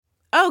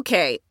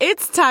Okay,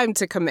 it's time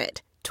to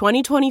commit.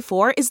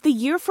 2024 is the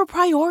year for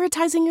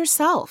prioritizing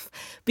yourself.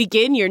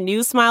 Begin your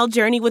new smile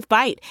journey with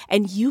Byte,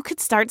 and you could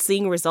start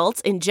seeing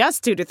results in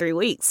just 2 to 3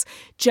 weeks.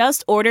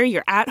 Just order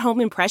your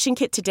at-home impression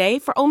kit today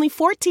for only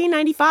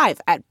 $14.95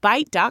 at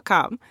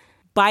Byte.com.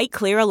 Byte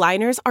Clear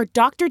aligners are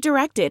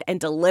doctor-directed and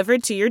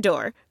delivered to your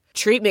door.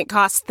 Treatment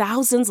costs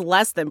thousands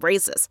less than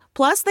braces.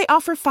 Plus, they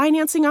offer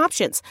financing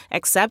options,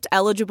 accept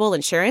eligible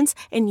insurance,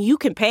 and you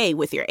can pay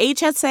with your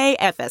HSA,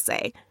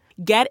 FSA.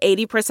 Get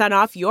 80%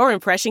 off your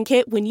impression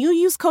kit when you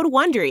use code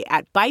WONDERY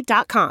at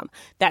Byte.com.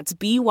 That's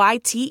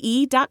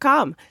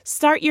BYTE.com.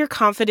 Start your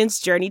confidence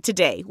journey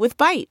today with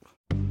Byte.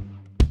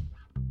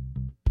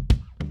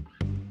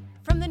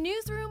 From the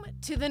newsroom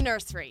to the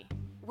nursery,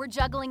 we're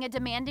juggling a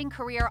demanding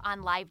career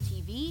on live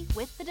TV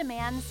with the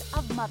demands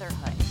of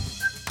motherhood.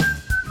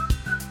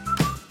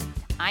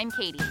 I'm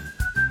Katie.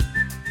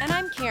 And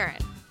I'm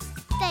Karen.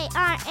 They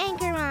are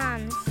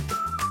AnchorMOMS.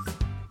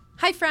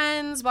 Hi,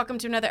 friends. Welcome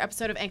to another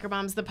episode of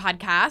AnchorMOMS, the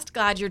podcast.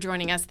 Glad you're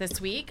joining us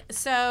this week.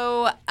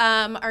 So,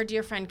 our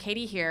dear friend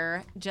Katie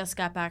here just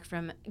got back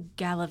from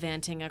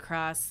gallivanting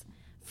across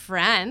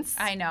France.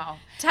 I know.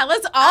 Tell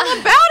us all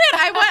about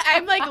it.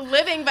 I'm like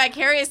living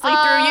vicariously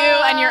through you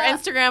and your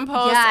Instagram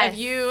posts of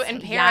you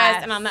in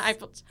Paris and on the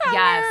Eiffel Tower.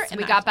 Yes,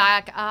 we got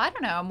back, I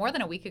don't know, more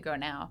than a week ago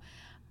now.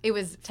 It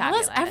was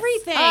fabulous. Tell us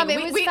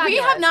everything. We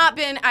have not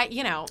been, most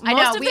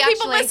of the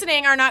people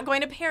listening are not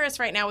going to Paris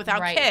right now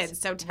without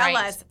kids. So tell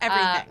us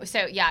everything.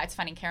 So it's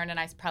funny. Karen and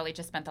I probably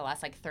just spent the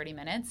last 30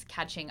 minutes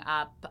catching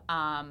up.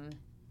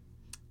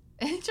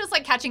 It's just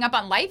catching up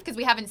on life because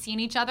we haven't seen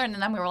each other. And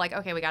then we were like,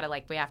 okay, we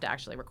have to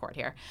actually record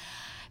here.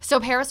 So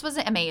Paris was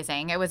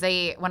amazing. It was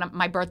one of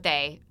my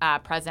birthday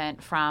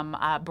present from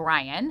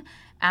Brian.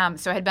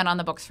 So I had been on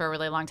the books for a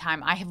really long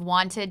time. I have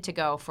wanted to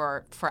go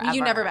for forever.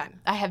 You've never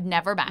been? I have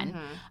never been.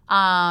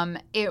 Mm-hmm.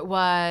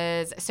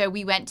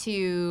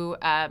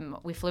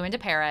 We flew into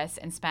Paris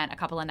and spent a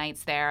couple of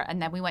nights there. And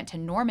then we went to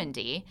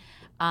Normandy,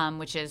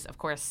 which is, of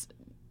course,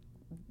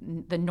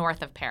 the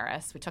north of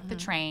Paris. We took the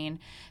train,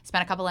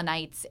 spent a couple of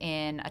nights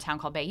in a town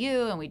called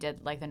Bayeux, and we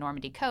did the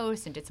Normandy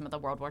coast and did some of the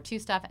World War II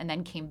stuff, and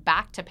then came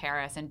back to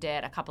Paris and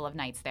did a couple of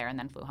nights there and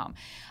then flew home.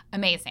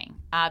 Amazing.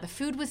 The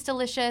food was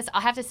delicious.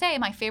 I'll have to say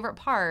my favorite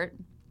part,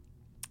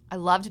 I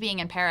loved being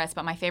in Paris,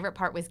 but my favorite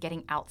part was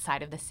getting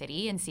outside of the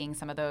city and seeing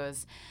some of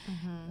those,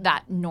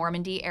 that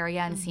Normandy area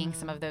and seeing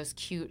some of those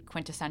cute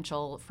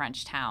quintessential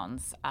French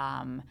towns.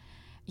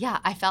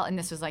 I felt, and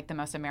this was the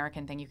most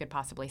American thing you could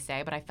possibly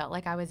say, but I felt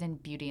like I was in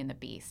Beauty and the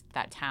Beast,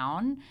 that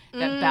town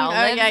that Belle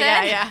lives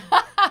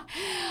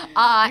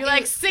in.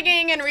 You're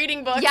singing and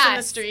reading books in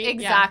the street.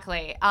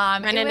 Exactly.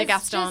 Run into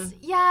Gaston.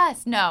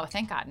 No,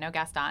 thank God, no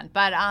Gaston.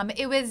 But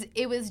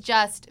it was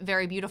just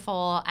very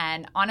beautiful.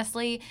 And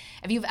honestly,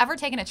 if you've ever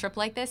taken a trip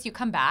like this, you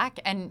come back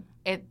and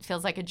it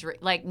feels like a dream.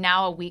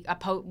 Now a week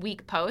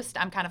post,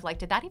 I'm kind of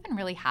did that even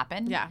really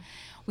happen? Yeah.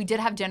 We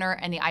did have dinner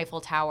in the Eiffel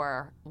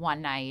Tower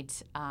one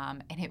night,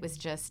 and it was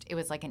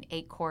an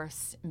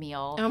 8-course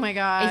meal. Oh my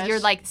gosh! You're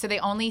so they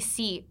only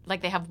seat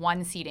they have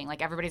one seating.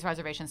 Everybody's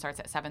reservation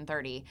starts at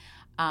 7:30,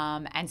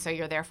 and so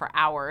you're there for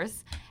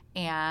hours.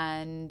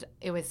 And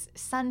it was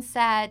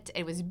sunset.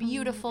 It was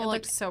beautiful. It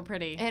looked so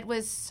pretty. It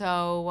was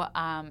so.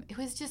 It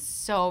was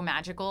just so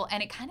magical,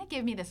 and it kind of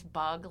gave me this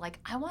bug.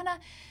 I want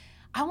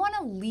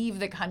to leave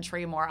the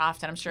country more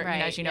often. I'm sure,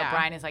 as you know,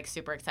 Brian is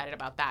super excited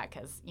about that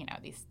because,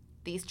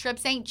 these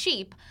trips ain't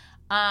cheap.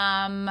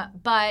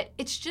 But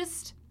it's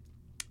just,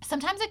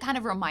 sometimes it kind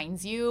of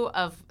reminds you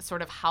of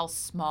sort of how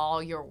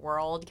small your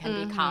world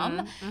can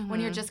become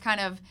when you're just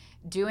kind of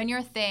doing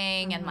your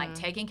thing and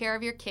taking care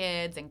of your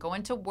kids and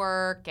going to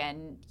work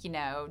and,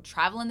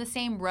 traveling the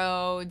same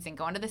roads and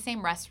going to the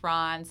same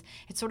restaurants.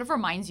 It sort of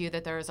reminds you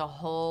that there's a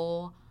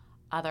whole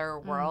other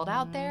world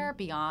out there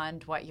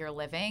beyond what you're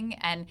living.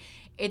 And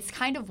it's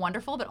kind of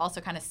wonderful, but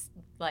also kind of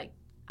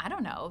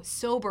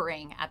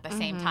sobering at the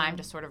same time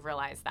to sort of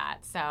realize that.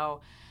 So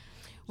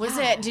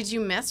did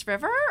you miss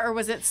River, or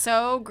was it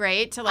so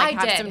great to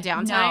have some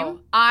downtime? No,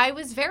 I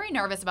was very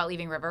nervous about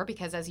leaving River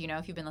because, as you know,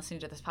 if you've been listening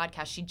to this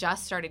podcast, she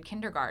just started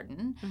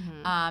kindergarten,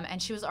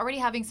 and she was already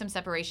having some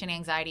separation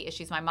anxiety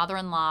issues. My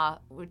mother-in-law,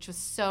 which was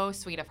so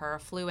sweet of her,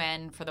 flew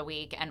in for the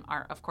week, and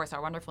of course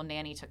our wonderful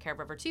nanny took care of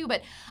River too.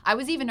 But I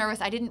was even nervous.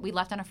 We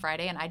left on a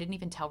Friday, and I didn't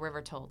even tell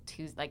River till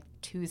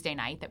Tuesday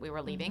night that we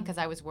were leaving because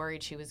I was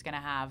worried she was going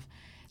to have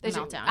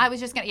meltdown. I was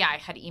just going to, I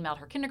had emailed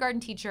her kindergarten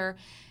teacher.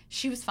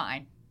 She was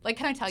fine.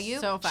 Can I tell you?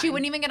 So fine. She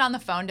wouldn't even get on the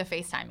phone to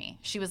FaceTime me.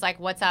 She was like,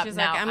 what's up? She's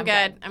no, I'm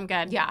good. I'm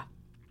good. Yeah.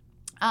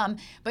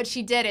 But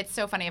she did. It's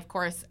so funny. Of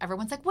course,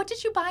 everyone's like, what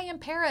did you buy in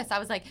Paris? I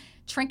was like,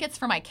 trinkets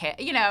for my kid.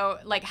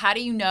 How do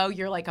you know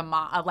you're a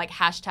mom,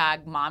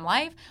 hashtag mom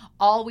life?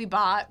 All we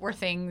bought were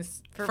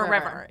things for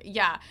River.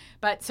 Yeah.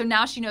 But so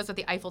now she knows what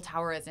the Eiffel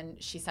Tower is. And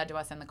she said to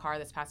us in the car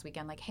this past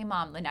weekend, hey,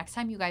 Mom, the next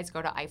time you guys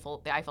go to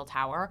the Eiffel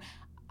Tower,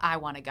 I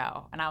want to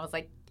go. And I was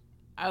like,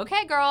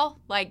 okay, girl,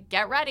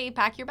 get ready,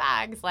 pack your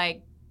bags.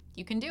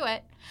 You can do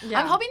it.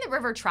 Yeah. I'm hoping that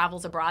River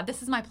travels abroad.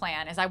 This is my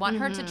plan, is I want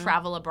her to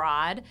travel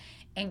abroad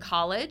in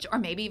college or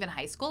maybe even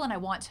high school, and I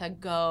want to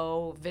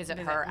go visit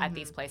her at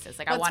these places.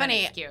 Like, I want an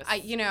excuse.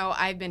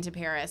 I've been to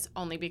Paris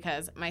only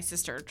because my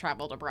sister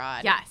traveled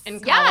abroad in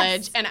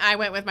college, and I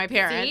went with my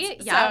parents. See?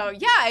 Yeah. So,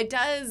 it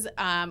does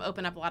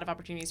open up a lot of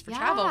opportunities for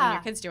travel when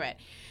your kids do it.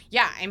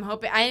 Yeah, I'm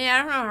hoping. I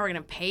don't know how we're going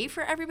to pay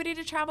for everybody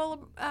to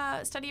travel,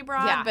 study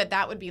abroad, but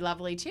that would be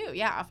lovely too.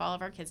 Yeah, if all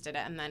of our kids did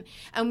it,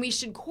 and we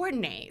should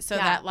coordinate so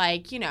that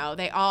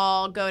they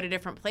all go to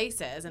different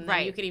places, and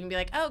then you could even be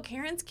like, oh,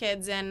 Karen's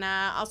kids in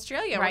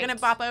Australia, we're going to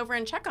bop over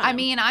and check on them. I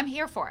mean, I'm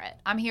here for it.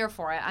 I mean,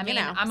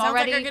 I'm sounds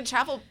already like a good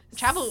travel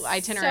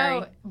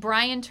itinerary. So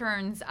Brian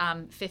turns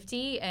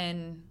 50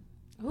 in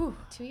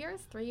 2 years,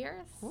 3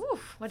 years. Ooh,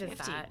 what is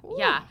 50. that? Ooh,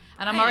 yeah,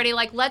 and I'm already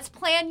like, let's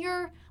plan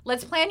your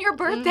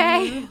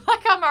birthday. Mm-hmm.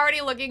 Like, I'm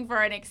already looking for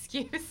an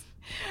excuse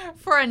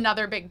for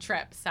another big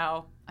trip.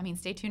 So, I mean,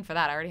 stay tuned for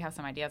that. I already have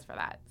some ideas for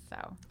that.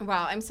 So,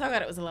 wow, I'm so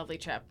glad it was a lovely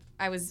trip.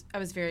 I was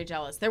very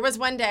jealous. There was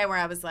one day where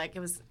I was like, it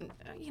was,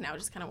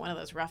 just kind of one of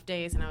those rough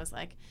days, and I was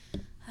like,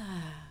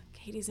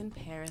 Katie's in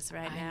Paris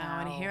right now,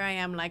 and here I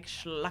am, like,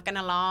 schlucking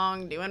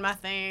along, doing my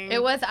thing.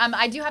 It was,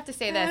 I do have to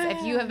say this.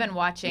 If you have been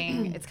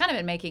watching, it's kind of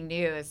been making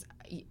news.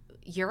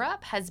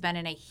 Europe has been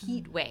in a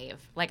heat wave,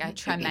 like a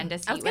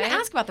tremendous heat wave. I was going to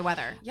ask about the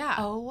weather. Yeah.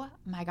 Oh,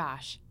 my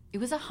gosh. It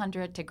was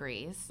 100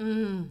 degrees.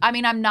 Mm. I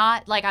mean, I'm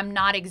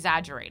not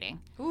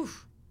exaggerating.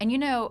 Oof. And,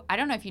 I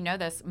don't know if you know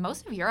this,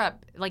 most of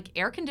Europe, like,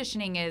 air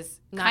conditioning is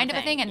kind of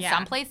a thing in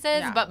some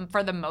places, but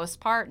for the most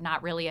part,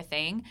 not really a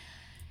thing.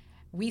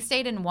 We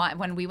stayed in one,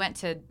 when we went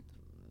to,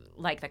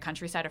 like, the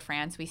countryside of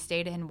France, we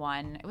stayed in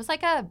one. It was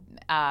like a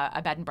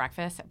bed and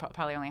breakfast. It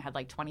probably only had,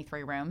 like,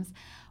 23 rooms.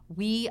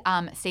 We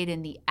stayed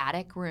in the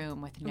attic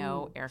room with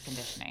no air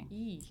conditioning.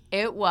 Eee.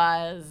 It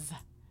was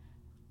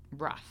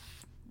rough.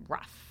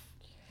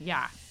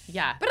 Yeah.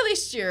 But at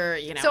least you're,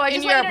 So I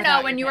just wanted to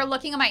know, when you were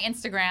looking at my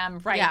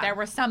Instagram, there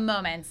were some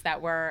moments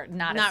that were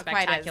not as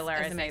spectacular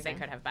as they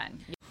could have been.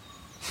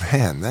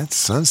 Man, that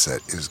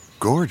sunset is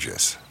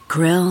gorgeous.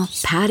 Grill,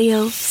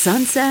 patio,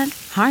 sunset.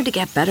 Hard to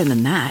get better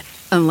than that.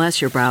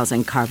 Unless you're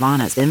browsing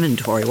Carvana's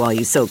inventory while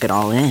you soak it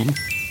all in.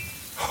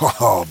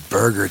 Oh,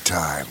 burger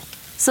time.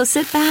 So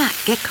sit back,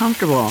 get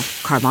comfortable.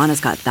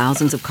 Carvana's got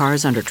thousands of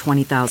cars under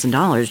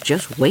 $20,000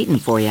 just waiting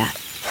for you.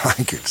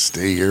 I could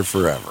stay here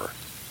forever.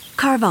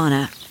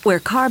 Carvana, where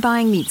car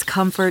buying meets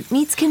comfort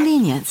meets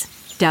convenience.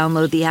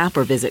 Download the app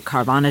or visit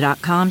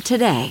Carvana.com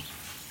today.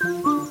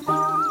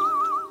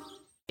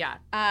 Yeah.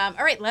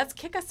 All right, let's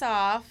kick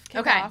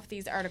off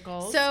these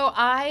articles. So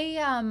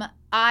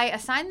I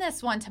assigned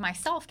this one to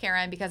myself,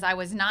 Karen, because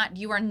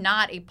you are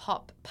not a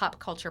pop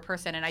culture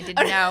person, and I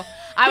didn't know.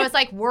 I was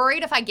like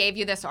worried if I gave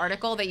you this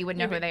article that you would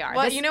know who they are.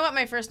 Well, you know what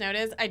my first note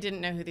is? I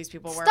didn't know who these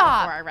people were before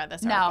I read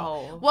this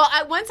article. No. Well,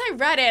 once I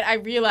read it, I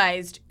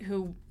realized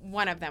who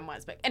one of them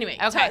was. But anyway,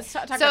 okay. talk so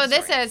about the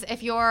this story. is,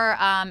 if you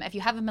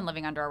haven't been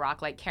living under a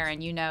rock like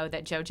Karen, you know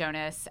that Joe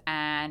Jonas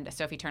and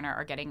Sophie Turner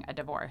are getting a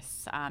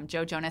divorce.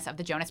 Joe Jonas of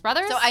the Jonas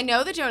Brothers. So I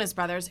know the Jonas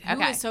Brothers.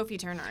 Who is Sophie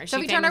Turner? Is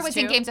Sophie she Turner famous was too?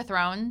 in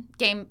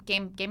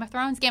Game of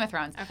Thrones.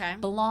 Okay.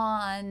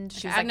 Blonde.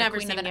 She was I've like never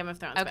the queen seen of Game of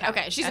Thrones.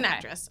 Okay. She's an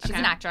actress. She's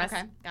an actress.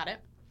 Okay, got it.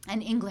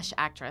 An English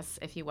actress,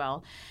 if you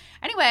will.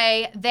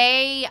 Anyway,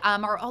 they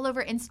are all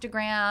over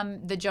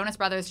Instagram. The Jonas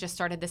Brothers just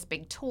started this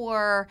big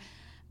tour.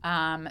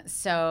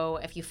 So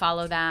if you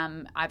follow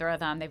them, either of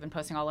them, they've been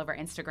posting all over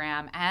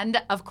Instagram.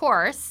 And, of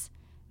course,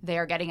 they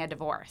are getting a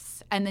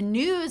divorce. And the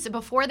news,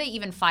 before they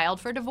even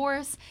filed for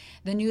divorce,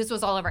 the news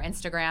was all over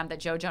Instagram that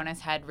Joe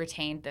Jonas had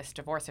retained this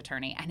divorce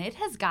attorney. And it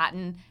has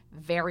gotten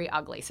very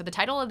ugly. So the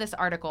title of this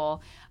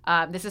article,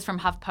 this is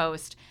from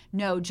HuffPost,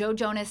 "No, Joe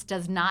Jonas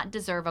does not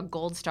deserve a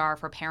gold star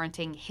for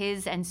parenting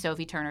his and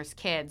Sophie Turner's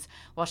kids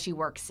while she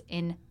works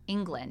in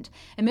England.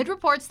 Amid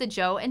reports that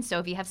Joe and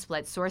Sophie have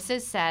split,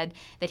 sources said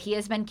that he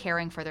has been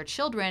caring for their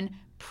children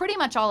pretty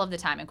much all of the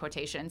time, in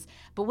quotations.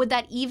 But would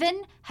that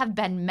even have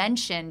been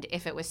mentioned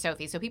if it was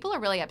Sophie?" So people are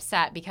really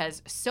upset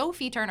because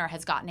Sophie Turner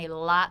has gotten a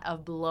lot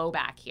of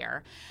blowback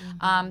here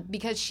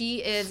because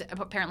she is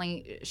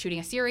apparently shooting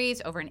a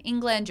series over in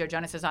England. Joe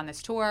Jonas is on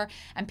this tour.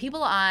 And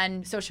people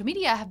on social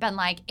media have been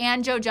like,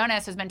 and Joe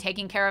Jonas has been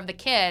taking care of the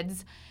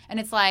kids. And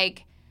it's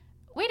like,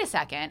 wait a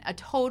second, a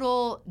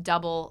total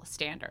double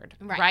standard,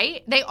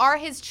 right? They are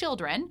his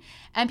children.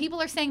 And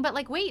people are saying, but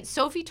like, wait,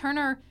 Sophie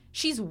Turner,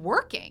 she's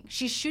working.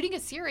 She's shooting a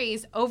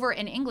series over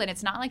in England.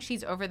 It's not like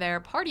she's over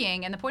there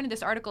partying. And the point of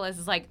this article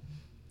is like,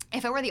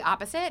 if it were the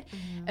opposite,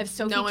 if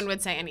Sophie... No one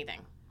would say anything.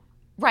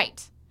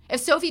 Right. If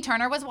Sophie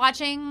Turner was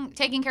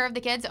taking care of the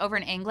kids over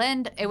in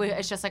England,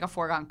 it's just like a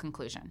foregone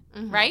conclusion,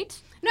 right?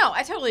 No,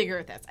 I totally agree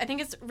with this. I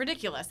think it's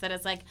ridiculous that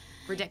it's like...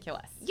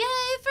 Ridiculous. Yay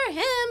for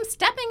him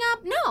stepping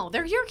up. No,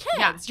 they're your kids.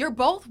 Yeah. You're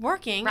both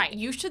working. Right.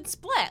 You should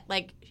split.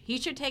 Like, he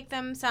should take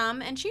them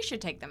some and she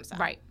should take them some.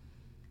 Right.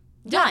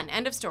 Done.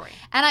 End of story.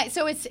 And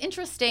so it's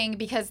interesting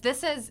because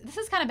this has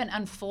kind of been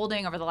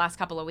unfolding over the last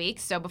couple of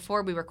weeks. So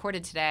before we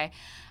recorded today,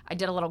 I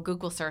did a little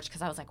Google search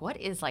because I was like, what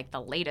is like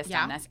the latest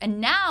on this? And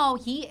now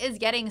he is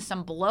getting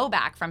some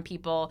blowback from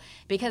people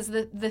because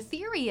the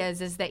theory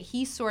is that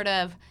he sort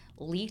of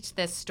leaked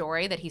this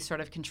story, that he's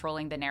sort of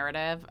controlling the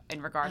narrative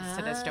in regards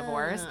to this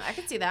divorce. I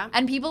could see that.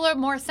 And people are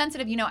more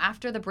sensitive,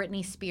 after the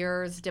Britney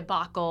Spears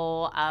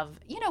debacle of,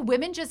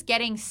 women just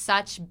getting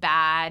such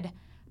bad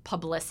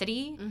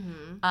publicity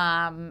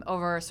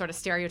over sort of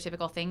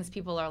stereotypical things.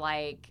 People are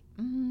like,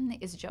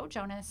 is Joe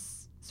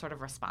Jonas sort of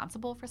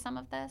responsible for some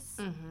of this?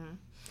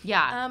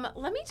 Yeah.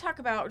 Let me talk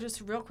about, just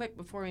real quick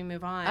before we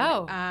move on.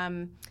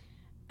 Oh.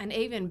 An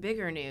even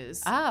bigger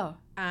news. Oh.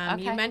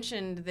 Okay. You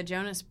mentioned the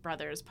Jonas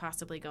Brothers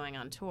possibly going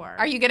on tour.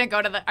 Are you going to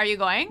go to are you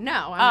going?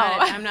 No,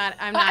 I'm not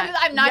I'm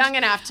not young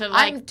enough to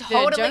like I'm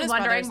totally the Jonas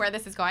wondering Brothers. where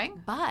this is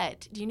going.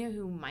 But do you know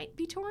who might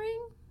be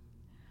touring?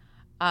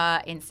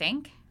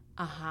 NSYNC.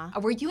 Uh-huh.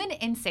 Were you an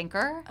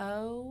NSYNCer?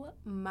 Oh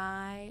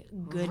my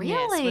goodness.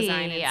 Really? Was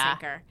I an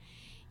NSYNCer?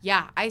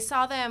 Yeah, I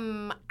saw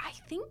them, I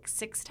think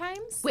 6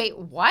 times. Wait,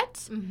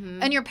 what?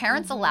 And your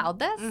parents allowed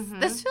this?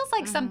 This feels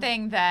like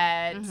something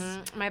that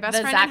My best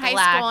friend Zach in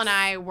high school and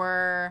I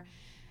were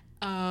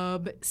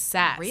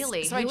obsessed.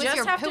 Really? So Who I was just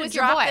your- have who to was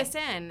your drop boy? this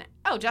in.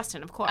 Oh,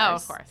 Justin, of course. Oh,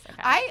 of course.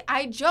 Okay.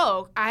 I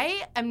joke.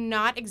 I am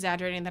not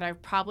exaggerating that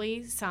I've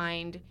probably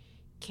signed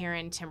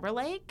Karen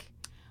Timberlake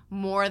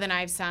more than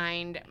I've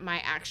signed my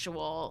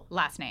actual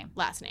last name.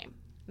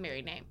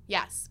 married name.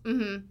 Yes.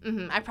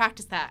 I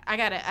practiced that. I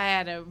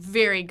had a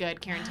very good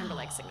Karen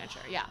Timberlake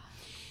signature. Yeah.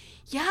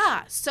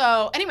 Yeah.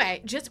 So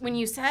anyway, just when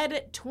you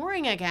said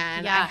touring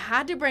again, I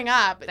had to bring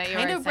up that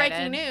kind of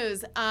breaking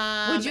news.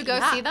 Would you go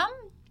see them?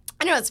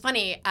 I know, it's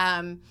funny.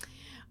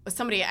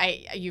 Somebody,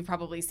 you've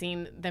probably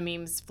seen the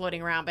memes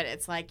floating around, but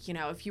it's like,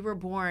 if you were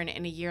born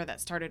in a year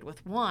that started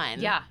with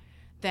 1,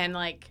 then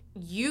like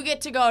you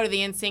get to go to the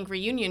NSYNC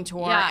reunion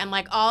tour, and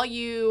like all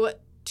you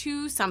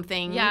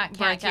 2-something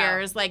birth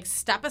years, like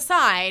step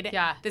aside.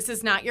 Yeah. This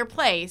is not your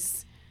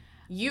place.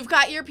 You've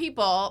got your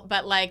people,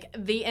 but like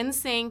the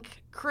NSYNC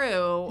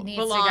crew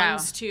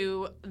belongs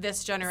to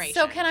this generation.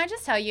 So can I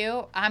just tell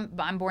you,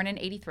 I'm born in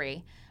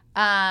 '83.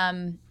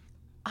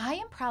 I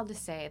am proud to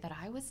say that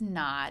I was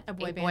not a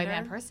boy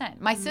band person.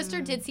 My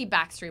sister did see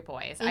Backstreet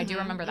Boys. I do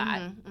remember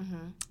that.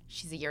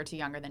 She's a year too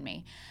younger than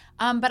me.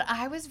 But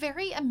I was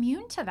very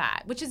immune to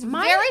that, which is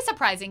very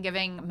surprising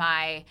given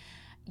my,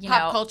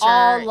 pop culture.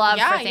 all love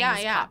for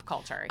things pop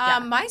culture. Yeah.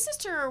 My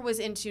sister was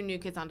into New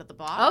Kids Onto the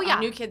Block. Oh, yeah.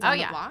 New Kids on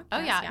the Block. Oh,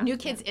 Yes, yeah. New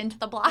Kids Into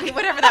the Block.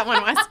 Whatever that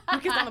one was. New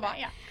Kids on the Block.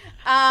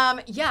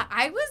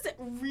 I was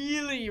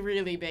really,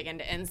 really big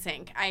into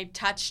NSYNC. I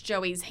touched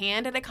Joey's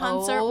hand at a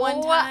concert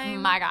one time.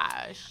 Oh, my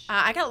gosh.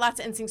 I got lots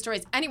of NSYNC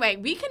stories. Anyway,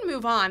 we can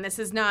move on. This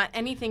is not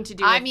anything to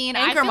do with I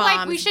feel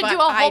like we should do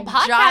a whole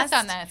podcast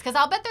on this because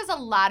I'll bet there's a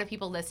lot of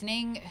people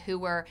listening who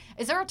were –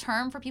 is there a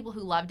term for people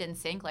who loved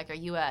NSYNC? Like, are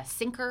you a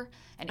syncer?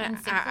 An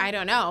NSYNcer? I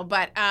don't know.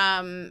 But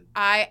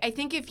I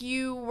think if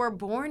you were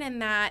born in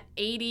that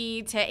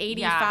 80 to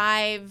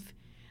 85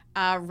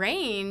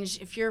 range,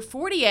 if you're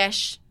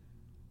 40-ish –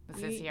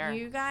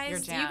 you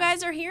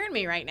guys are hearing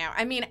me right now.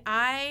 I mean,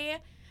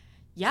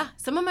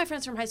 some of my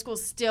friends from high school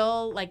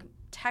still like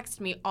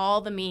text me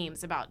all the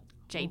memes about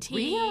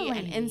JT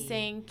and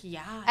NSYNC.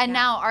 Yeah. And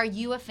now, are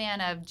you a fan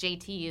of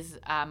JT's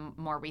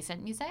more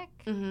recent music?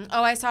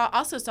 Oh, I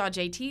also saw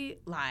JT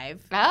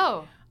live.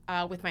 Oh,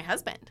 with my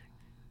husband.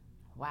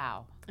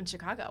 Wow. In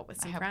Chicago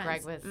with some I friends.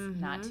 hope Greg was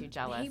not too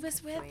jealous. He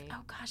was with,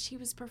 he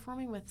was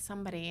performing with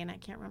somebody, and I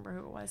can't remember who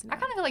it was now. I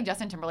kind of feel like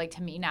Justin Timberlake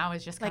to me now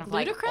is just kind of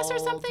like Ludacris old. or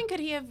something. Could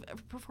he have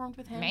performed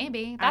with him?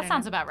 Maybe. That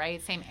sounds about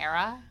right. Same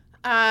era.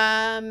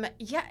 Yeah.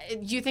 Do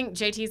you think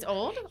JT's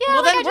old? Yeah.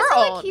 Well, like then we're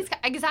old. Like he's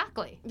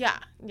exactly. Yeah.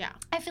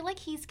 I feel like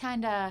he's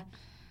kind of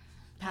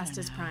past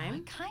his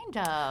prime. Kind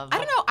of. I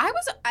don't know. I'm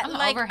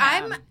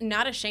I'm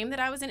not ashamed that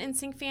I was an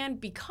NSYNC fan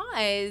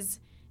because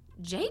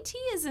JT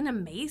is an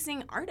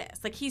amazing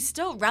artist. Like, he's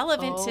still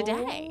relevant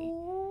today.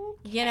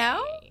 You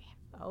know?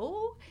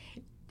 Oh.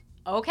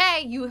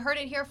 Okay, you heard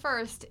it here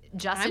first.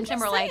 Justin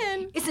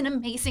Timberlake is an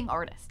amazing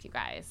artist, you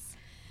guys.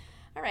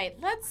 All right,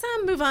 let's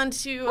move on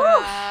to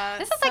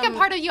this is like a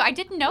part of you. I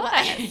didn't know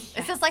this.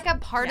 This is like a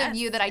part of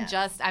you that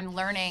I'm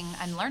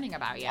learning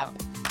about you.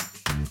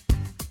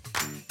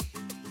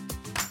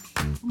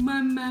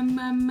 Mom's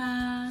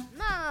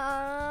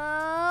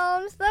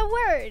the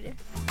word.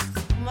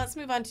 Let's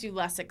move on to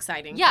less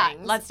exciting things. Yeah,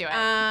 let's do it.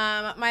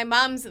 My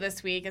mom's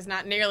this week is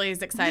not nearly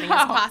as exciting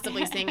as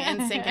possibly seeing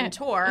NSYNC and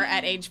tour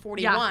at age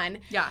 41.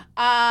 Yeah.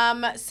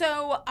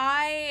 So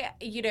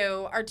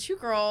our 2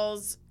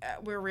 girls,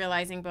 we're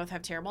realizing both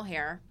have terrible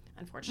hair,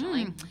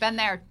 unfortunately. Been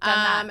there,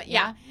 done that.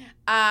 Yeah.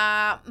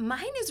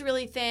 Mine is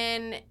really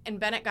thin, and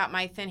Bennett got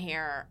my thin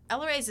hair.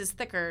 Ella Ray's is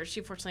thicker.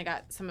 She fortunately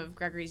got some of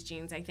Gregory's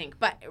genes, I think.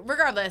 But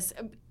regardless,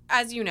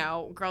 as you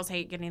know, girls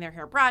hate getting their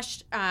hair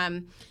brushed.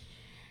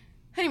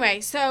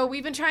 Anyway, so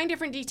we've been trying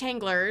different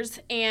detanglers,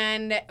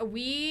 and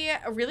we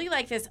really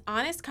like this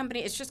Honest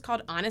Company. It's just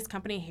called Honest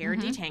Company Hair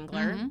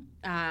Detangler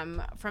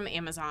from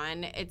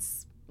Amazon.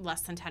 It's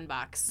less than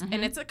 $10,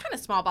 and it's a kind of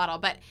small bottle,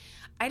 but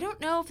I don't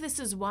know if this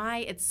is why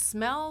it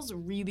smells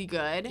really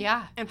good.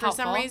 Yeah, and for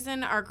some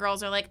reason, our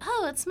girls are like,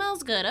 "Oh, it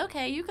smells good.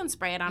 Okay, you can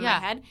spray it on my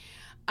head."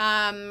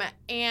 And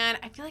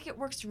I feel like it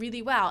works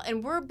really well.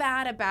 And we're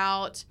bad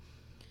about.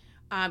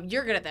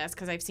 You're good at this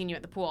because I've seen you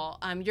at the pool.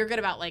 You're good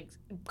about like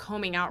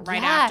combing out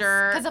right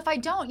after. Because if I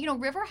don't,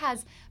 River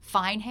has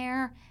fine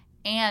hair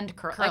and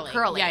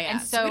curly. Yeah.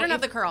 And so we don't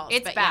have the curls.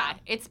 It's but bad.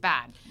 It's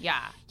bad.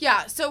 Yeah.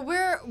 Yeah. So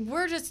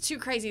we're just too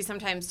crazy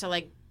sometimes to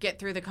like get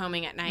through the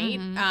combing at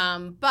night.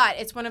 But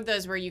it's one of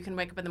those where you can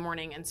wake up in the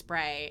morning and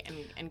spray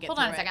and get. Hold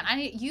on a second.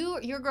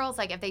 Your girls,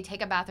 like, if they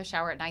take a bath or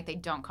shower at night, they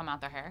don't comb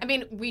out their hair. I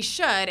mean, we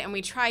should and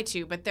we try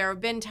to, but there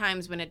have been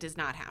times when it does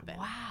not happen.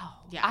 Wow.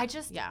 Yeah.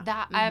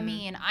 I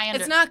mean,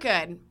 it's not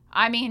good.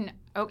 I mean,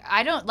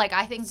 I don't like.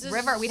 I think Just-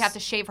 River, we'd have to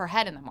shave her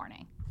head in the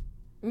morning.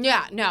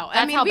 Yeah. No. That's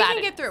I mean, how we bad can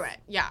it get is. through it.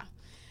 Yeah.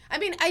 I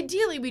mean,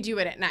 ideally we do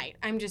it at night.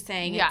 I'm just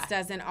saying it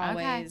doesn't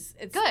always.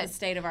 Okay. It's Good. the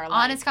state of our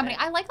life. Honest Company.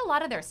 I like a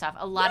lot of their stuff.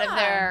 A lot of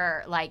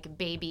their like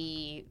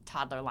baby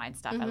toddler line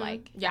stuff. I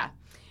like. Yeah.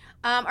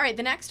 All right.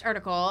 The next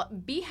article: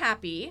 Be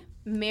happy.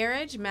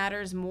 Marriage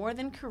matters more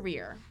than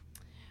career.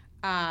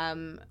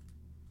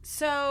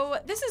 So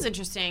this is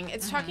interesting.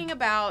 It's talking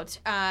about.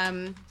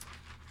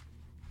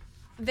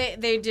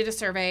 They did a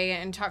survey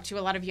and talked to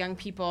a lot of young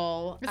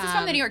people. This is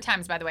from the New York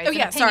Times, by the way. It's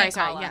It's an opinion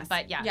sorry. column, Yes.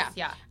 But yes,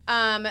 Yeah.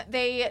 yeah.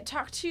 They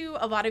talked to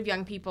a lot of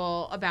young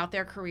people about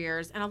their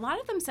careers, and a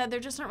lot of them said they're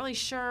just not really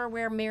sure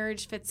where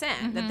marriage fits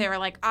in. That they were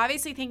like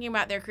obviously thinking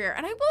about their career.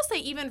 And I will say,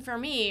 even for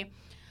me,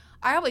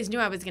 I always knew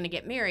I was going to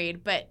get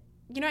married, but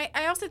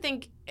I also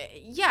think,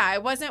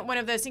 it wasn't one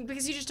of those things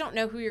because you just don't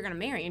know who you're going to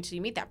marry until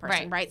you meet that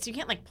person, right? So you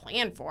can't like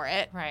plan for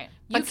it, Right.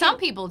 But some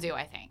people do,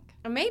 I think.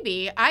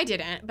 Maybe I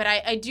didn't, but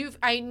I do.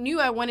 I knew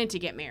I wanted to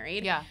get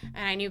married. Yeah,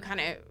 and I knew kind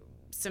of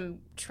some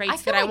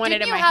traits feel that I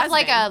wanted in my husband.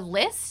 husband. You have like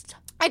a list?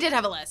 I did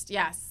have a list,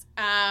 yes.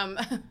 So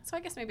I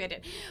guess maybe I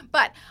did,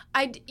 but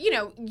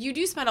you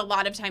do spend a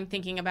lot of time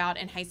thinking about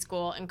in high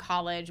school and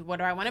college. What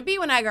do I want to be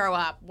when I grow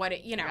up? What do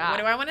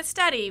I want to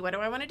study? What do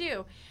I want to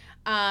do?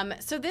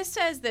 So this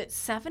says that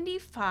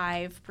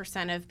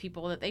 75% of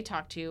people that they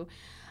talked to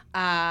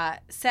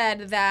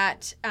said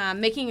that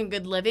making a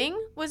good living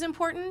was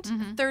important.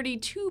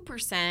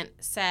 32%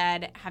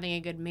 said having a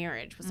good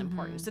marriage was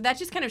important. So that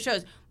just kind of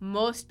shows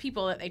most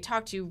people that they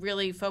talked to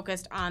really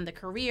focused on the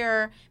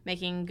career,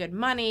 making good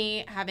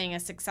money, having a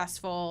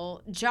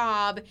successful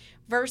job,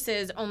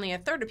 versus only a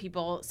third of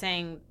people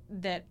saying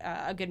that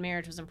a good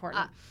marriage was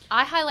important.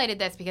 I highlighted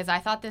this because I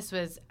thought this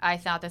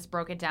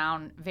broke it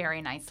down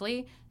very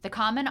nicely. The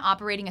common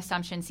operating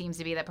assumption seems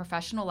to be that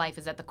professional life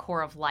is at the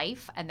core of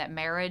life and that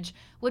marriage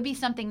would be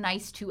something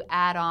nice to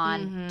add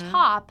on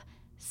top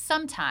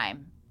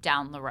sometime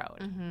down the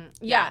road.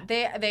 Yeah,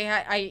 they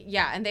had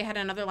and they had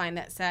another line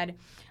that said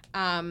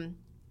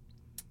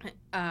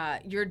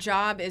your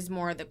job is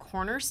more the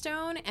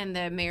cornerstone and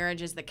the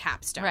marriage is the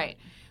capstone. Right.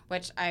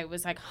 Which I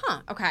was like,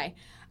 okay.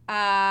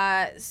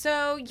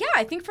 So yeah,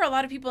 I think for a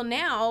lot of people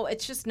now,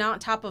 it's just not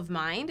top of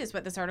mind is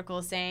what this article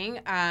is saying.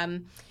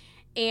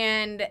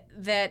 And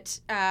that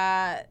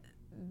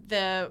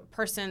the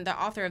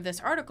author of this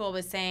article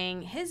was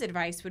saying his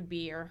advice would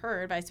be, or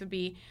her advice would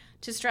be,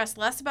 to stress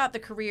less about the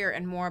career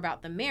and more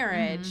about the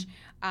marriage.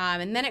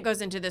 And then it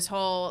goes into this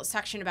whole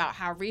section about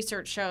how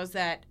research shows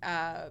that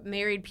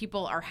married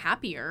people are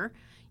happier.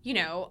 And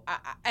I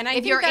if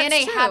think you're that's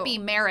in a true. happy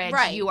marriage,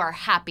 right. you are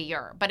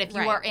happier. But if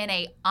you Right. are in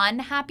a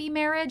unhappy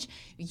marriage,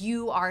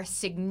 you are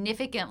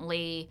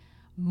significantly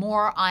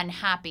more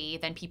unhappy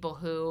than people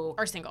who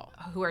are single.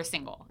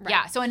 Right.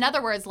 Yeah. So in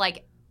other words,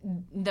 like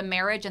the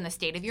marriage and the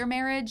state of your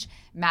marriage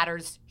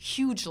matters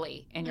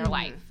hugely in your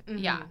life.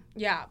 Yeah.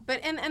 Yeah. But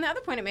and the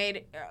other point it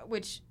made,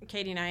 which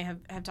Katie and I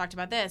have talked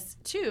about this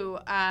too,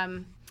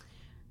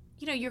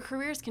 your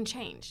careers can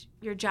change.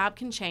 Your job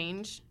can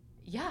change.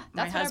 Yeah,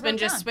 My husband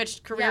just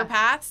switched career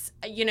paths,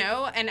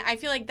 and I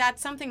feel like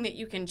that's something that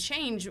you can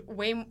change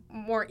way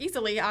more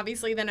easily,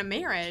 obviously, than a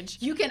marriage.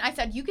 You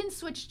can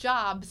switch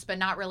jobs, but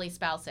not really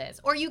spouses.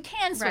 Or you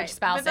can switch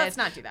spouses. But let's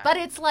not do that. But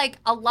it's like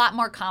a lot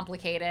more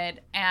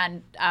complicated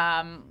and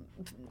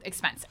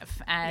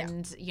expensive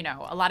and,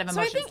 a lot of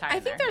emotions tied in I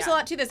think there. there's a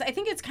lot to this. I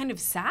think it's kind of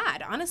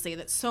sad, honestly,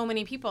 that so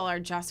many people are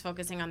just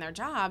focusing on their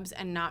jobs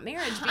and not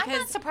marriage. Because I'm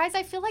not surprised.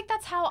 I feel like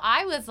that's how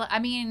I was. I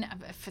mean,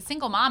 a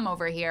single mom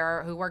over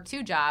here who worked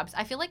 2 jobs,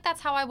 I feel like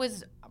that's how I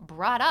was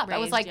brought up. I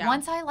was like,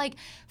 once I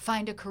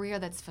find a career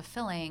that's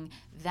fulfilling,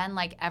 then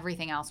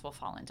everything else will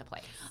fall into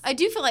place. I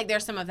do feel like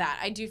there's some of that.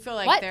 I do feel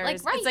like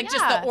there's it's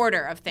just the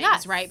order of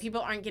things, right?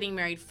 People aren't getting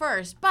married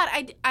first, but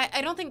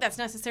I don't think that's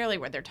necessarily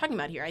what they're talking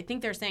about here. I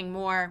think they're saying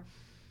more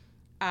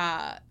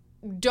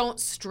don't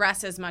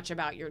stress as much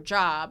about your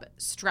job,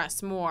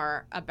 stress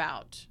more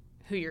about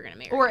who you're going to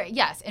marry. Or,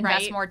 yes,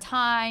 invest right? more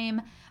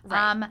time.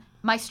 Right.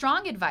 My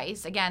strong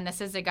advice, again,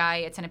 this is a guy,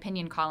 it's an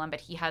opinion column, but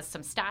he has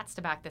some stats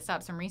to back this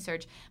up, some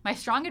research. My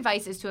strong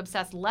advice is to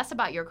obsess less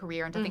about your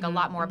career and to think a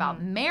lot more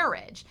about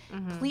marriage.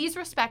 Please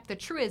respect the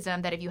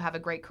truism that if you have a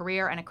great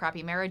career and a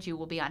crappy marriage, you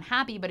will be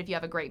unhappy. But if you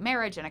have a great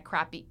marriage and a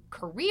crappy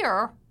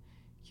career,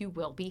 you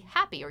will be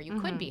happy, or you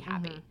could be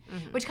happy,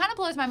 which kind of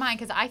blows my mind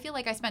because I feel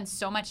like I spend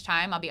so much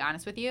time, I'll be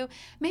honest with you.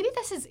 Maybe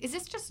is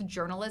this just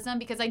journalism?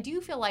 Because I do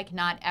feel like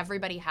not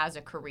everybody has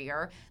a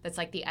career that's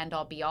like the end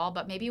all be all,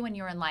 but maybe when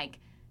you're in like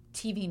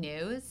TV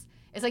news,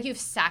 it's like you've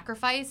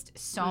sacrificed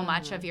so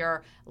much of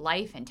your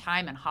life and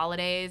time and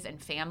holidays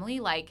and family.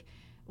 Like,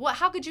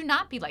 how could you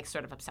not be like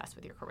sort of obsessed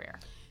with your career?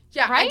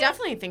 Yeah, right? I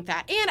definitely think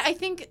that. And I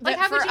think that like,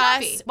 how for could you not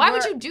us, be? Why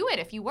would you do it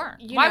if you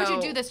weren't? Why would you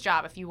do this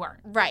job if you weren't?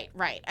 Right.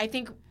 I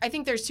think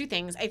there's two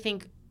things. I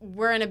think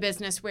we're in a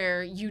business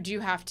where you do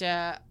have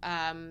to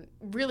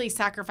really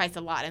sacrifice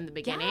a lot in the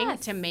beginning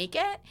to make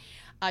it.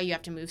 You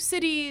have to move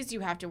cities. You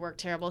have to work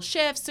terrible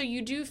shifts. So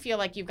you do feel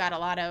like you've got a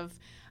lot of,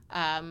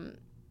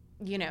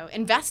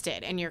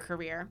 invested in your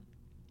career.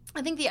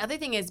 I think the other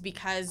thing is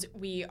because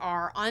we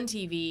are on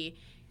TV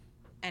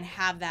and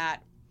have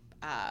that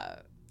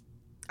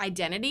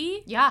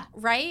identity. Yeah.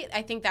 Right?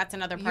 I think that's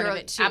another part of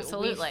it too.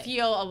 Absolutely. We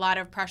feel a lot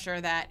of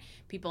pressure that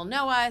people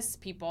know us,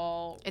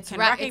 people can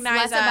recognize recognize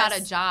us. It's less us. about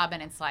a job,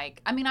 and it's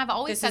like, I mean, I've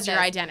always said This is your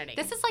identity.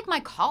 This is like my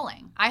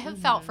calling. I have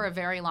felt for a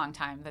very long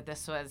time that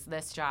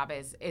this job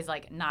is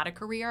like not a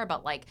career,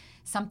 but like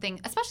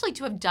something, especially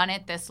to have done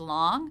it this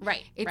long.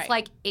 Right. It's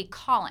like a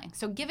calling.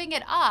 So giving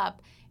it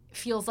up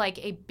feels like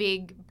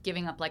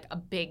giving up a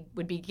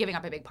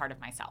big part of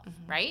myself,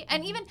 right?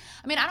 And even,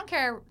 I mean, I don't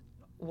care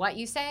what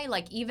you say,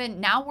 like even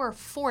now we're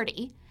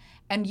 40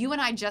 and you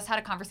and I just had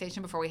a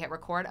conversation before we hit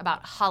record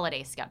about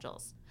holiday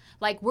schedules.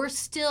 Like we're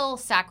still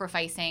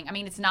sacrificing. I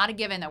mean, it's not a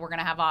given that we're going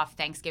to have off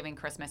Thanksgiving,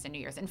 Christmas, and New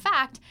Year's. In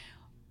fact,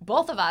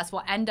 both of us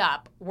will end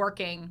up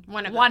working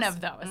one of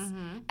those.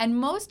 And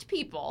most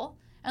people,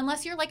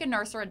 unless you're like a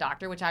nurse or a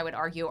doctor, which I would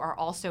argue are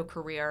also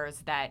careers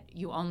that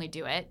you only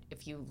do it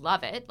if you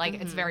love it. Like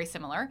it's very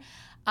similar.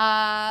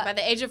 By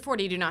the age of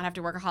 40, you do not have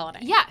to work a holiday.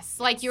 Yes.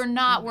 Like you're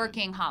not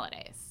working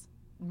holidays.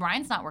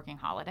 Ryan's not working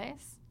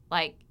holidays.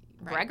 Like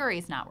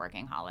Gregory's not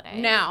working holidays.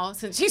 Now,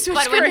 since he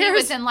switched But careers. when he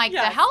was in like the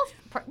health,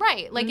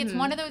 right. Like it's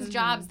one of those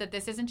jobs that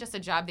this isn't just a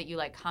job that you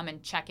like come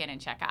and check in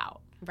and check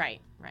out. Right.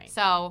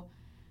 So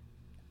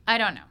I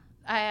don't know.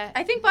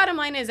 I think bottom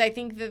line is I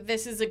think that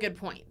this is a good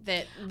point.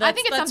 That I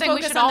think it's let's something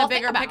we focus should on all the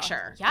bigger think about.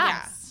 picture.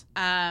 Yes.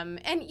 Yeah.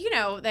 And you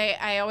know,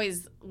 I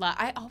always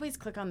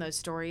click on those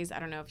stories. I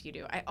don't know if you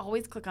do. I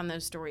always click on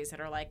those stories that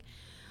are like,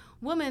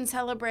 woman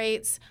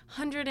celebrates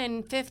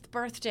 105th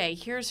birthday.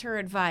 Here's her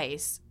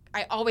advice.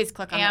 I always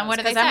click on those. And what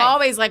do they say? Because I'm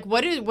always like,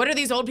 what are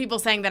these old people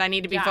saying that I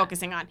need to be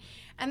focusing on?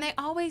 And they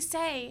always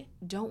say,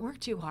 don't work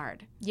too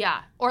hard.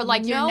 Yeah. Or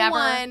like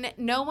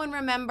no one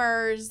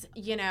remembers,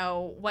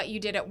 what you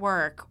did at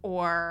work,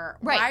 or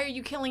why are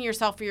you killing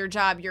yourself for your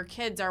job? Your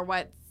kids are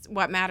what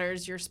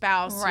matters, your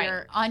spouse.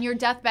 Right. On your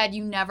deathbed,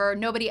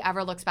 nobody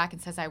ever looks back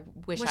and says, I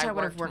wish I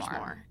would have worked worked more.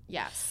 more.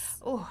 Yes.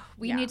 Oh,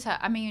 we need to,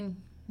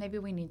 maybe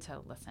we need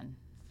to listen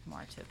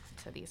more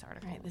to these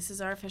articles. Right. This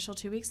is our official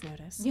 2 weeks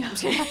notice. Yeah.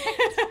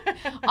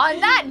 On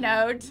that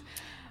note,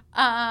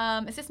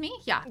 is this me?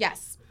 Yeah.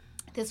 Yes.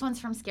 This one's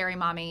from Scary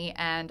Mommy,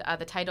 and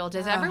the title,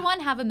 Does everyone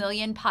have a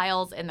million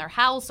piles in their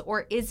house,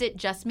 or is it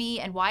just me,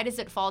 and why does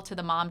it fall to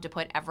the mom to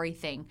put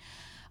everything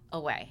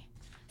away?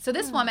 So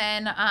this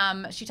woman,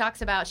 she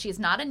talks about she's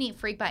not a neat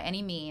freak by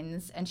any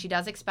means, and she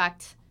does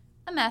expect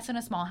a mess in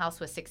a small house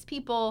with 6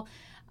 people,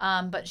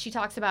 but she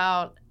talks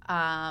about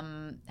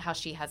how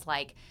she has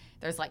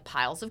there's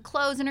piles of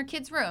clothes in her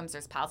kids' rooms,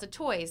 there's piles of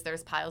toys,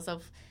 there's piles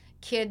of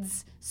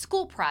kids'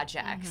 school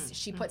projects.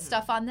 She puts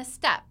stuff on the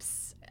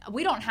steps.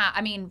 We don't have,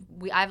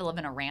 I live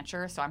in a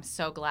rancher, so I'm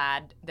so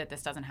glad that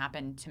this doesn't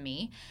happen to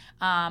me.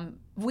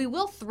 We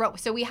will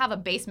we have a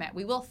basement.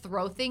 We will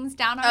throw things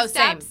down our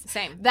steps.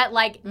 Same. That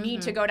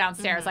need to go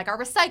downstairs. Like our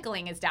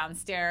recycling is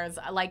downstairs.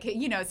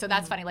 So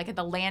that's funny. Like at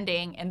the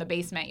landing in the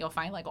basement, you'll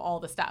find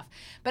all the stuff.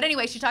 But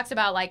anyway, she talks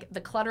about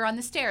the clutter on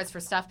the stairs for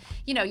stuff.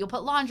 You'll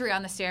put laundry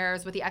on the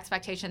stairs with the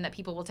expectation that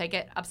people will take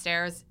it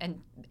upstairs, and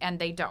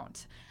they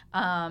don't.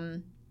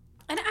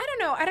 And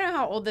I don't know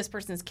how old this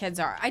person's kids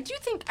are.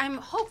 I'm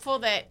hopeful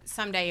that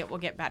someday it will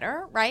get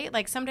better, right?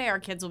 Like someday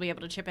our kids will be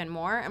able to chip in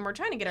more, and we're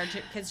trying to get our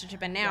kids to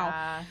chip in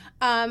now.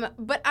 Yeah.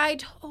 But I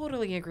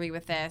totally agree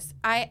with this.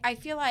 I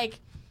feel like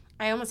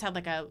I almost had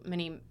a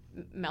mini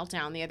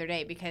meltdown the other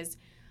day because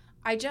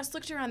I just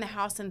looked around the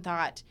house and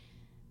thought,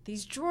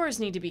 these drawers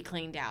need to be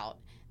cleaned out.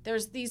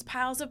 There's these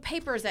piles of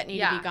papers that need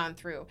to be gone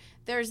through.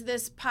 There's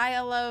this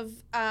pile of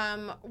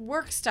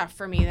work stuff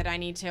for me that I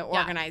need to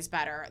organize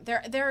better.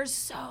 There are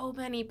so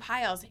many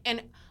piles.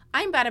 And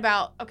I'm bad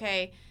about,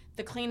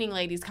 the cleaning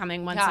lady's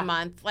coming once a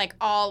month. Like,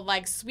 I'll,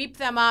 like, sweep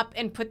them up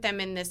and put them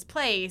in this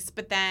place,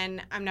 but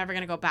then I'm never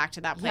going to go back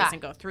to that place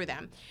and go through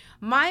them.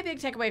 My big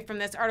takeaway from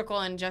this article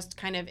and just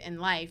kind of in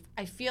life,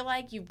 I feel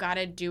like you've got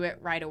to do it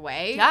right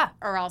away. Yeah.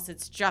 Or else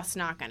it's just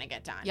not going to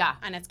get done. Yeah.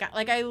 And it's got,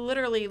 like, I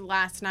literally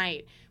last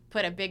night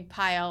put a big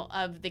pile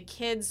of the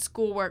kids'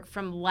 schoolwork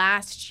from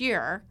last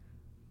year,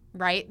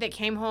 right, that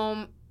came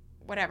home,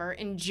 whatever,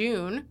 in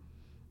June,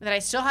 that I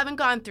still haven't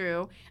gone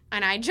through.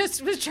 And I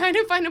just was trying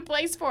to find a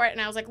place for it. And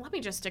I was like, let me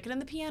just stick it in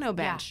the piano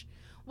bench.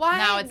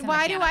 Why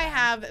do I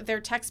have their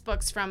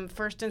textbooks from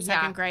first and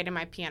second grade in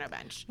my piano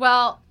bench?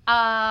 Well,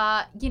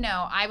 you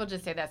know, I will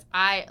just say this.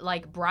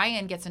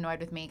 Brian gets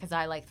annoyed with me because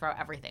I, like, throw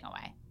everything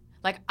away.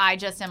 Like, I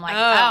just am like,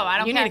 I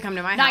don't you care. need to come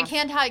to my no, house.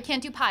 I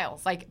can't do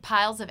piles. Like,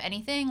 piles of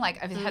anything. Like,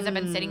 has it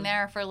been sitting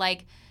there for,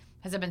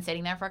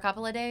 a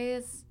couple of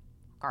days?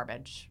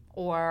 Garbage.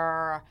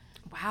 Or...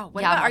 Wow.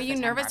 What about, are you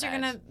nervous you're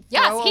going to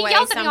throw away he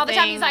yells at me all the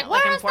time. He's like,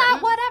 where is that?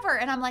 important? Whatever.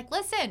 And I'm like,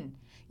 listen,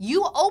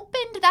 you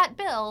opened that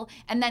bill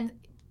and then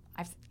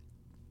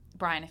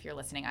Brian, if you're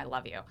listening, I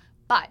love you.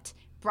 But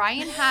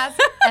Brian has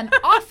an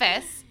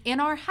office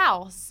in our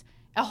house,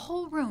 a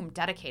whole room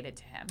dedicated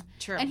to him.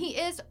 True. And he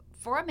is,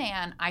 for a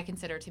man, I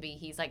consider to be,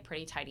 he's like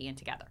pretty tidy and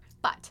together.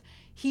 But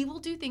he will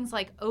do things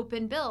like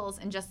open bills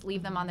and just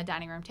leave them on the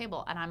dining room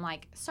table. And I'm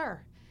like,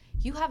 sir,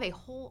 you have a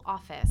whole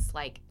office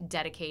like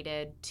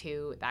dedicated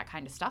to that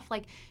kind of stuff.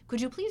 Like, could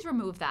you please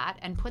remove that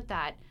and put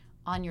that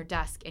on your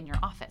desk in your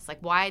office? Like,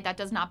 why that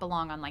does not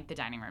belong on like the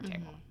dining room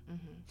table.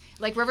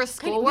 Like River's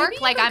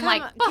schoolwork, like I'm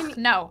like,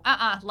 no,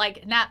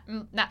 like not.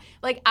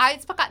 Like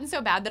it's gotten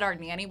so bad that our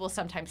nanny will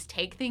sometimes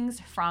take things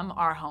from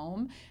our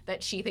home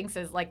that she thinks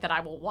is like that I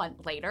will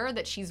want later,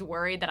 that she's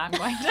worried that I'm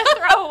going to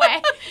throw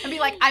away and be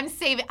like, I'm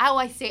saving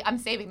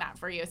that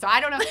for you. So I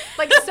don't know,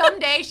 like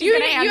someday she's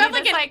gonna hand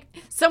me this,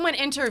 someone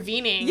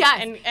intervening.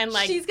 Yes, and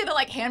like she's gonna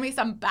like hand me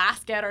some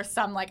basket or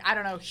some like I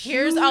don't know.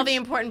 Here's all the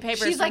important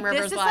papers she's from like,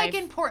 River's this life. is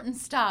like important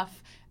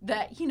stuff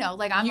that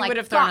like I'm you like would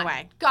have thrown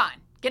away. Gone.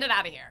 Get it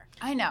out of here.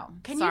 I know.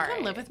 Can you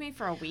come live with me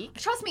for a week?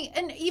 Trust me.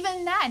 And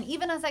even then,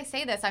 even as I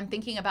say this, I'm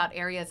thinking about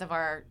areas of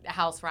our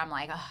house where I'm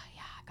like, oh,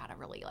 yeah, I got to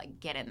really like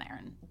get in there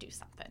and do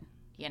something,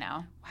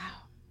 Wow.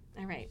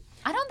 All right.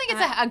 I don't think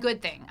it's a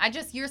good thing.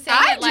 You're saying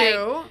I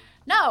do.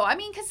 No, I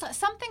mean, because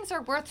some things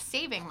are worth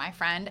saving, my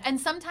friend. And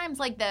sometimes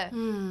like the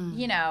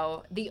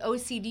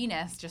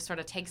OCD-ness just sort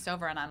of takes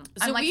over and I'm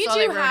like we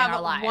slowly do ruining our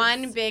have lives.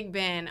 one big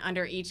bin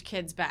under each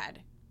kid's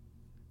bed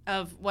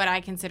of what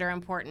I consider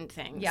important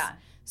things. Yeah.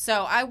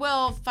 So I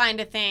will find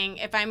a thing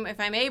if I'm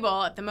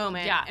able at the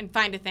moment and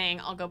find a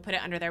thing, I'll go put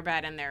it under their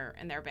bed in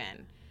their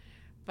bin.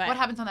 But what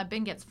happens when that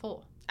bin gets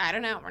full? I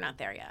don't know. We're not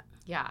there yet.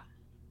 Yeah.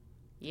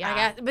 I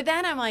guess, but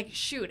then I'm like,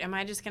 shoot, am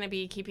I just going to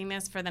be keeping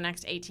this for the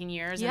next 18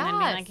 years and then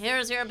be like,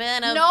 here's your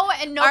bin of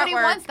and nobody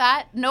artwork. wants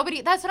that.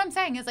 Nobody. That's what I'm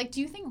saying. Is like,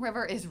 do you think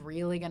River is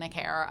really going to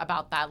care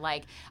about that?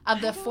 Like,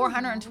 of the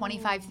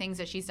 425 things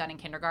that she's done in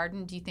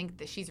kindergarten, do you think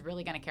that she's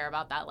really going to care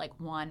about that like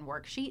one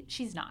worksheet?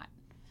 She's not.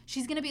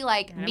 She's going to be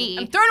like me.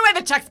 I'm throwing away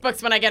the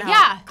textbooks when I get home.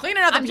 Yeah.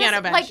 Cleaning out the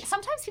piano bench. Like,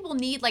 sometimes people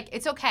need, like,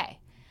 it's okay.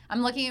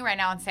 I'm looking at you right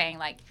now and saying,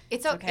 like,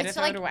 it's okay to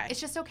throw it away. It's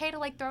just okay to,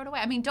 like, throw it away.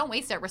 I mean, don't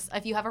waste it.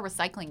 If you have a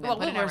recycling bin,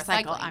 put it in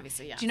recycling.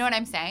 Obviously, yes. Do you know what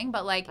I'm saying?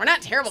 But, like, we're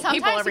not terrible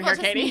people over here,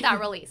 just Katie. Need that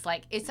release.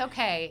 Like, it's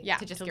okay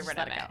to just get rid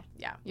of it.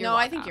 Yeah. No,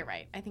 I think you're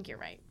right.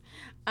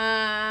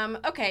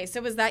 Okay,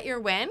 so was that your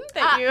win?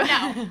 No.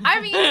 I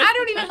mean, I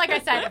don't even, like I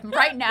said,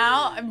 right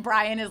now,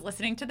 Brian is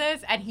listening to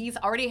this, and he's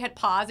already hit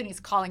pause, and he's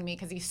calling me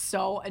because he's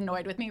so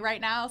annoyed with me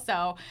right now.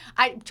 So,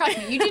 trust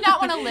me, you do not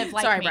want to live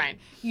like me. Sorry, Brian.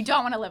 You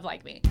don't want to live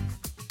like me.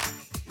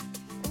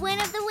 Win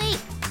of the week.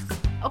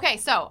 Okay,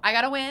 so I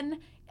got a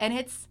win,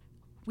 and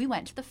we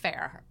went to the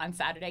fair on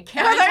Saturday. I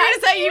thought you were going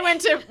to say you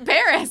went to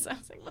Paris. I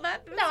was like, well,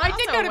 No, I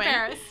did go to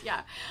Paris.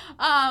 Yeah.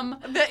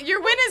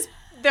 Your win is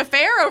the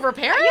fair over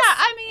Paris? Yeah,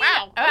 I mean,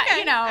 wow.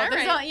 Okay.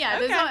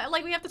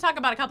 There's we have to talk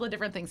about a couple of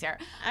different things here.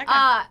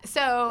 Okay.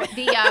 So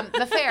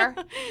the fair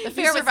was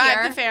here.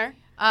 The fair.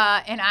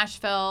 In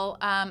Asheville.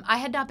 I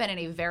had not been in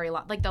a very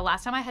long, like the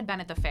last time I had been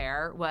at the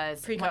fair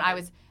was Pre-COVID. when I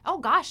was, oh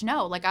gosh,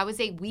 no, like I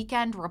was a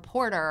weekend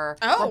reporter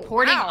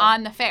reporting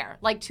on the fair,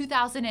 like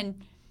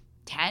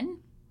 2010.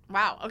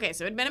 Wow. Okay,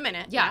 so it had been a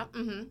minute. Yeah.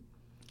 Mm-hmm.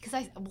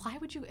 Because why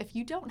would you, if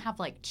you don't have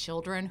like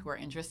children who are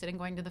interested in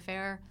going to the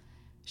fair,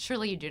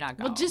 surely you do not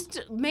go. Well,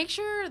 just make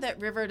sure that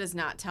River does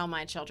not tell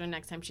my children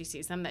next time she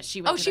sees them that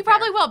she went to the she fair.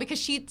 probably will,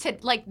 because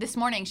like this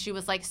morning she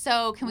was like,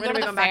 so can we go to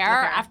the fair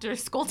after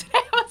school today?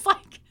 I was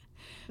like,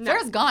 no.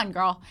 Fair's gone,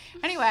 girl.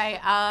 Anyway,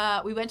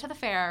 we went to the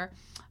fair,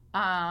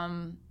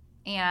 and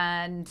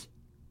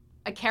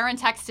Karen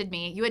texted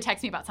me. You had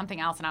texted me about something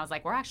else, and I was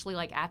like, we're actually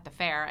like at the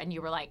fair, and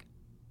you were like,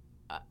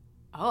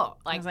 oh,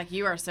 like, I was like,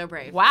 you are so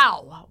brave.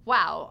 Wow.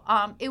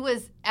 It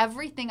was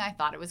everything I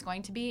thought it was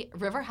going to be.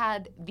 River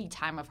had the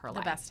time of her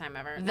life. The best time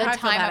ever. The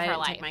time of her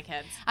life. Take my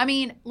kids. I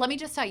mean, let me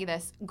just tell you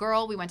this.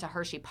 Girl, we went to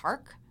Hershey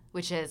Park,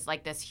 which is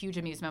like this huge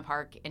amusement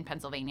park in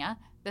Pennsylvania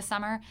this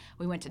summer.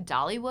 We went to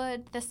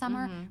Dollywood this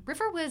summer. Mm-hmm.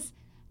 River was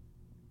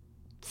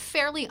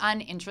fairly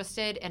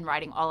uninterested in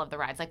riding all of the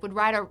rides. Like would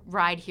ride a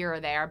ride here or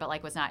there, but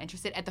like was not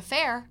interested. At the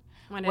fair,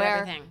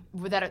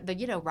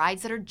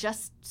 rides that are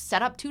just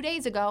set up 2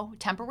 days ago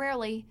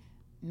temporarily,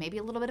 maybe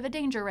a little bit of a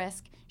danger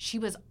risk. She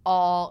was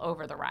all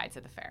over the rides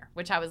at the fair,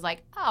 which I was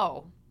like,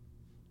 oh,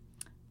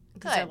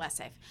 good. So less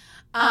safe.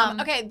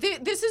 Okay,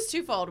 this is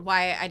twofold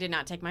why I did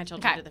not take my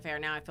children to the fair.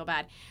 Now I feel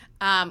bad.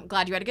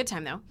 Glad you had a good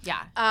time, though.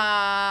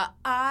 Yeah.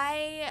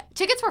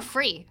 Tickets were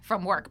free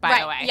from work,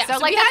 by the way. Yeah. So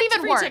like, that's we had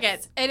even worse.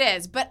 Tickets. It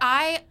is. But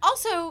I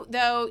also,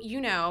 though,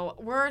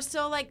 we're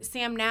still like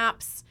Sam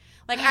Naps.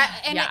 Like,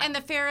 and the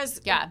fair is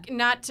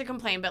not to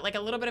complain, but like a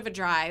little bit of a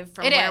drive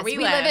from where we live.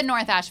 We live in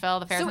North Asheville.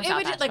 The fair's in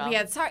South Asheville.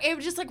 It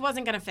just like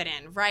wasn't gonna fit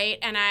in, right?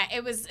 And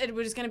it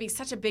was gonna be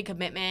such a big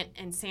commitment.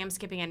 And Sam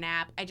skipping a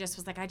nap, I just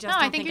was like, I don't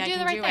think I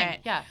can do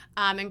it. Yeah.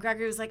 And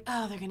Gregory was like,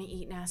 oh, they're gonna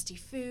eat nasty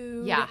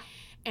food. Yeah.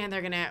 And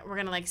we're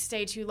gonna like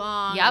stay too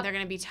long. Yep. And they're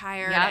gonna be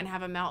tired and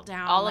have a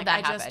meltdown. All of that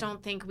I just happened.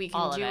 don't think we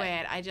can do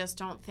it. I just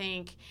don't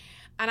think.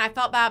 And I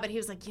felt bad, but he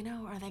was like,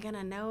 are they going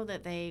to know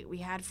that we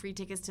had free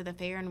tickets to the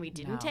fair and we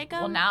didn't take them?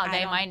 Well, now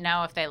they might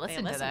know if they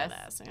listen to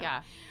this.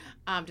 Yeah.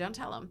 Don't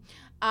tell them.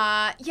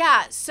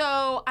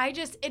 So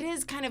it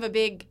is kind of a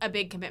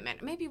big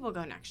commitment. Maybe we'll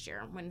go next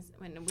year when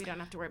we don't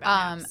have to worry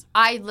about naps.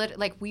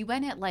 We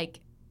went at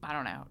I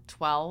don't know,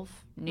 12,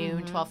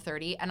 noon,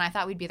 12:30, and I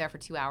thought we'd be there for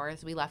 2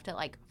 hours. We left at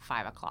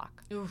 5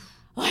 o'clock. Oof.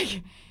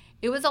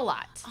 It was a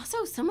lot. Also,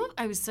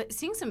 I was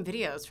seeing some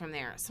videos from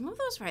there. Some of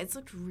those rides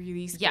looked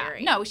really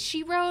scary. Yeah, no,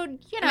 she rode,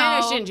 I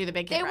know she didn't do the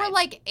big kid They rides.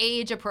 were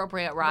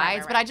age-appropriate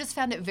rides, but I just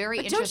found it very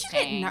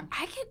interesting.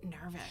 I get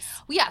nervous.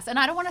 Well, yes, and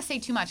I don't want to say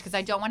too much because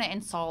I don't want to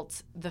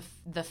insult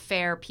the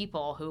fair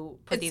people who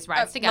put these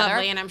rides together.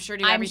 Lovely, and I'm sure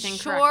do everything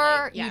correctly.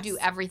 I'm sure you do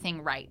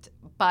everything right,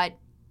 but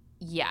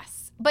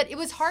yes. But it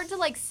was hard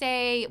to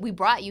say we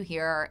brought you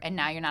here and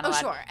now you're not allowed.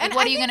 Oh, sure. And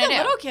what are you going to do?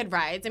 Little kid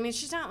rides. I mean,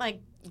 she's not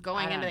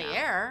going into the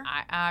air.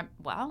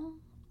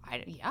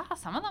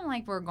 Some of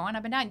them were going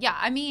up and down. Yeah,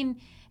 I mean,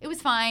 it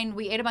was fine.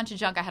 We ate a bunch of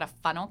junk. I had a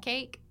funnel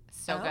cake,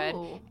 so good,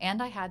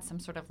 and I had some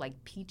sort of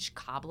peach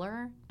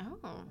cobbler.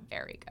 Oh,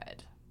 very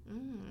good.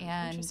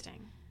 And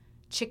interesting.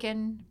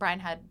 Chicken. Brian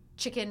had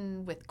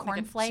chicken with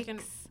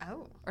cornflakes.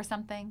 Or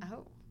something.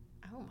 Oh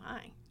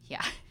my.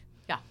 Yeah.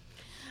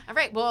 All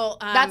right, well...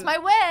 that's my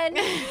win!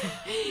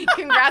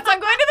 Congrats on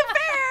going to the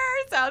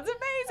fair! Sounds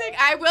amazing.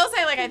 I will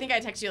say, I think I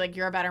texted you,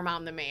 you're a better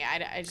mom than me.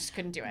 I just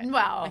couldn't do it.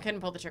 Well... I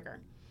couldn't pull the trigger.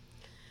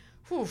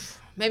 Whew.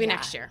 Maybe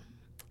next year.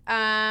 But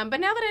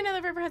now that I know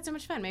that River had so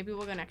much fun, maybe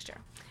we'll go next year.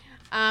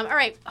 All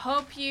right,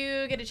 hope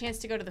you get a chance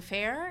to go to the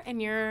fair in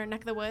your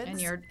neck of the woods.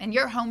 In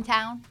your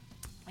hometown.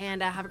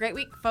 And have a great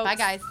week, folks. Bye,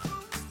 guys.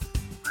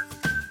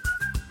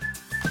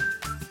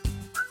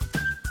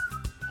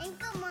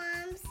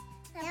 AnchorMOMS,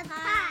 the podcast.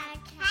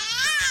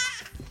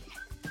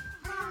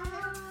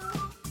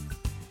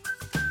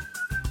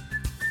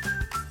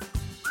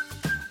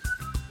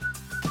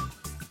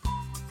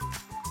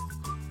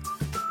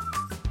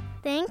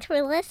 Thanks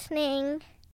for listening.